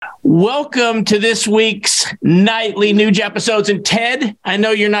Welcome to this week's Nightly Nuge episodes. And Ted, I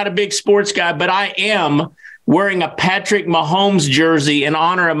know you're not a big sports guy, but I am wearing a Patrick Mahomes jersey in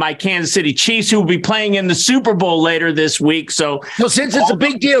honor of my Kansas City Chiefs, who will be playing in the Super Bowl later this week. So since it's a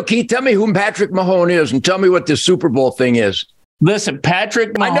big deal, Keith, tell me who Patrick Mahomes is and tell me what this Super Bowl thing is. Listen,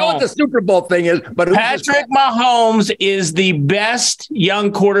 Patrick Mahomes. I know what the Super Bowl thing is, but Patrick Mahomes is the best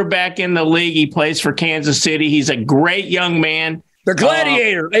young quarterback in the league. He plays for Kansas City. He's a great young man. The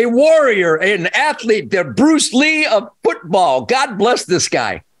gladiator, a warrior, an athlete, the Bruce Lee of football. God bless this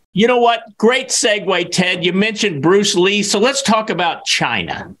guy. You know what? Great segue, Ted. You mentioned Bruce Lee. So let's talk about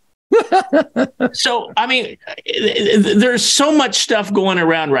China. So, I mean, there's so much stuff going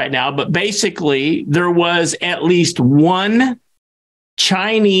around right now, but basically there was at least one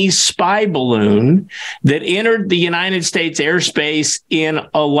Chinese spy balloon that entered the United States airspace in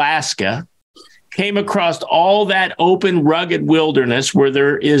Alaska, came across all that open, rugged wilderness where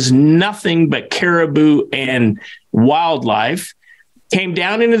there is nothing but caribou and wildlife, came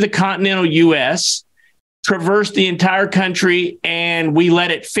down into the continental U.S., traversed the entire country, and we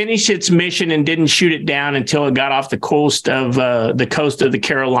let it finish its mission and didn't shoot it down until it got off the coast of the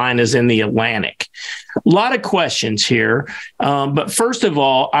Carolinas in the Atlantic. A lot of questions here. But first of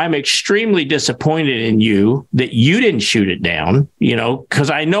all, I'm extremely disappointed in you that you didn't shoot it down, because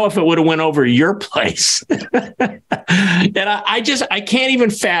I know if it would have went over your place. And I can't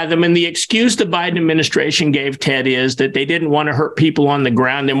even fathom. And the excuse the Biden administration gave, Ted, is that they didn't want to hurt people on the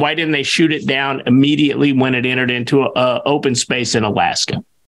ground. And why didn't they shoot it down immediately when it entered into open space in Alaska?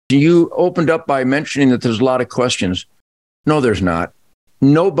 You opened up by mentioning that there's a lot of questions. No, there's not.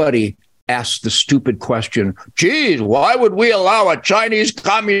 Nobody asked the stupid question, geez, why would we allow a Chinese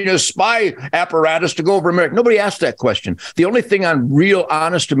communist spy apparatus to go over America? Nobody asked that question. The only thing on real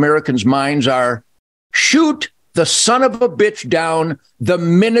honest Americans' minds are shoot the son of a bitch down the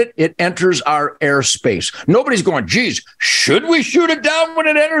minute it enters our airspace. Nobody's going, geez, should we shoot it down when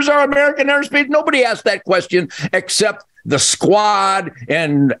it enters our American airspace? Nobody asked that question except the squad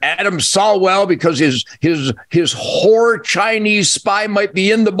and Adam Salwell, because his whore Chinese spy might be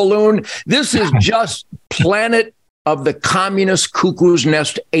in the balloon. This is just planet of the communist cuckoo's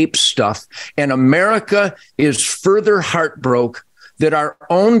nest ape stuff. And America is further heartbroken that our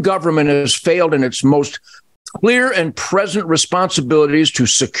own government has failed in its most clear and present responsibilities to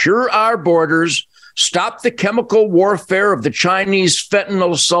secure our borders, stop the chemical warfare of the Chinese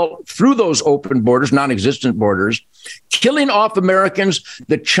fentanyl assault through those open borders, non-existent borders, killing off Americans.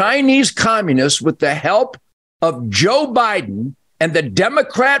 The Chinese communists, with the help of Joe Biden and the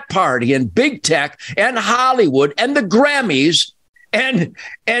Democrat Party and big tech and Hollywood and the Grammys and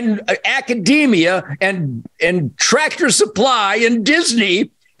academia and Tractor Supply and Disney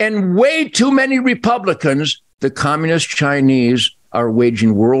and way too many Republicans, the communist Chinese are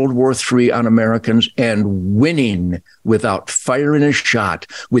waging World War III on Americans and winning without firing a shot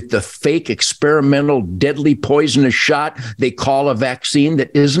with the fake experimental deadly poisonous shot they call a vaccine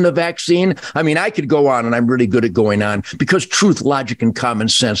that isn't a vaccine. I mean, I could go on, and I'm really good at going on because truth, logic, and common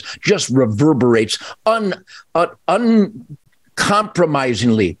sense just reverberates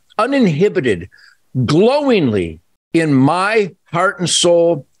uncompromisingly, uninhibited, glowingly in my heart and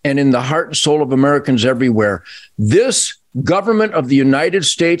soul and in the heart and soul of Americans everywhere. This government of the United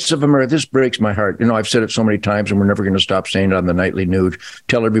States of America, this breaks my heart. I've said it so many times, and we're never going to stop saying it on the Nightly Nuge.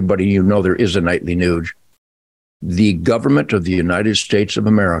 Tell everybody there is a Nightly Nuge. The government of the United States of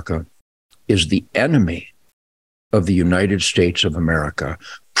America is the enemy of the United States of America.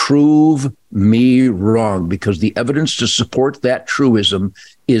 Prove me wrong, because the evidence to support that truism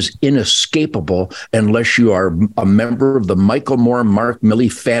is inescapable unless you are a member of the Michael Moore, Mark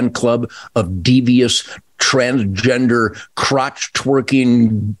Milley fan club of devious, transgender, crotch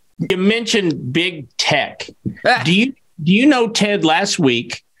twerking. You mentioned big tech. Do you know, Ted, last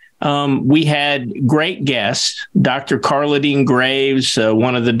week we had great guests, Dr. Carla Dean Graves,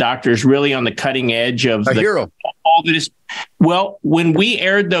 one of the doctors really on the cutting edge of a hero. All this. Well, when we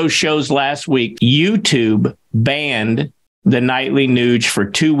aired those shows last week, YouTube banned the Nightly Nuge for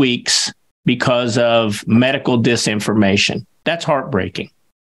 2 weeks because of medical disinformation. That's heartbreaking.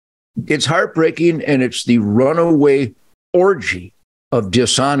 It's heartbreaking, and it's the runaway orgy of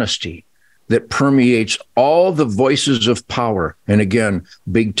dishonesty that permeates all the voices of power. And again,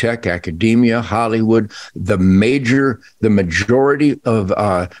 big tech, academia, Hollywood, the majority of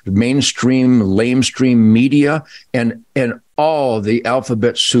mainstream, lamestream media, and all the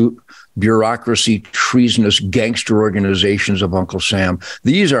alphabet soup, bureaucracy, treasonous gangster organizations of Uncle Sam.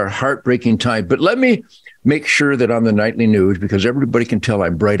 These are heartbreaking times. But let me make sure that on the Nightly Nuge, because everybody can tell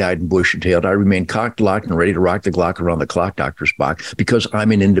I'm bright-eyed and bushy-tailed, I remain cocked, locked, and ready to rock the Glock around the clock, Dr. Spock, because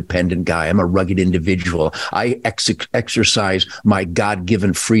I'm an independent guy. I'm a rugged individual. I exercise my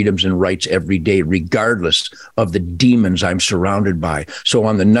God-given freedoms and rights every day, regardless of the demons I'm surrounded by. So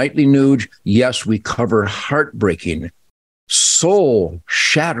on the Nightly Nuge, yes, we cover heartbreaking,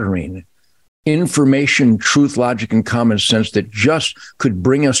 soul-shattering information, truth, logic, and common sense that just could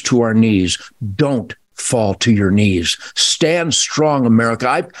bring us to our knees. Don't fall to your knees. Stand strong,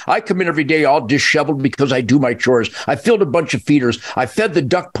 America. I come in every day all disheveled because I do my chores. I filled a bunch of feeders. I fed the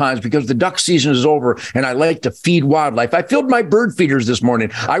duck ponds because the duck season is over and I like to feed wildlife. I filled my bird feeders this morning.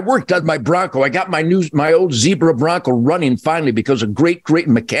 I worked on my Bronco. I got my old zebra Bronco running finally because of great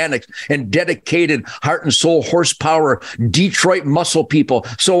mechanics and dedicated heart and soul horsepower Detroit muscle people.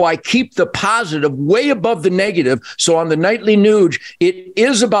 So I keep the positive way above the negative. So on the Nightly Nuge, it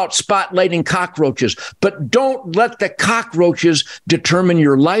is about spotlighting cockroaches. But don't let the cockroaches determine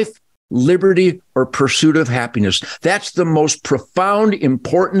your life, liberty, or pursuit of happiness. That's the most profound,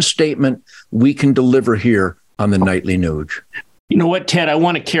 important statement we can deliver here on the Nightly Nuge. You know what, Ted? I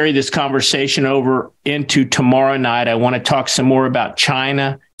want to carry this conversation over into tomorrow night. I want to talk some more about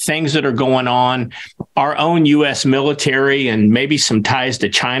China, things that are going on, our own U.S. military, and maybe some ties to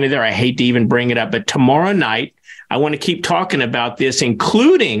China there. I hate to even bring it up, but tomorrow night, I want to keep talking about this,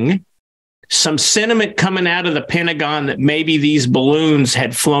 including some sentiment coming out of the Pentagon that maybe these balloons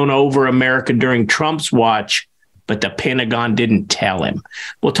had flown over America during Trump's watch, but the Pentagon didn't tell him.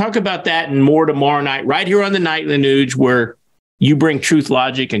 We'll talk about that and more tomorrow night, right here on the Nightly Nuge, where you bring truth,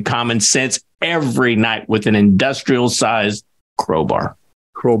 logic, and common sense every night with an industrial-sized crowbar.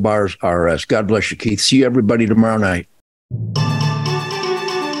 Crowbars RS. God bless you, Keith. See everybody tomorrow night.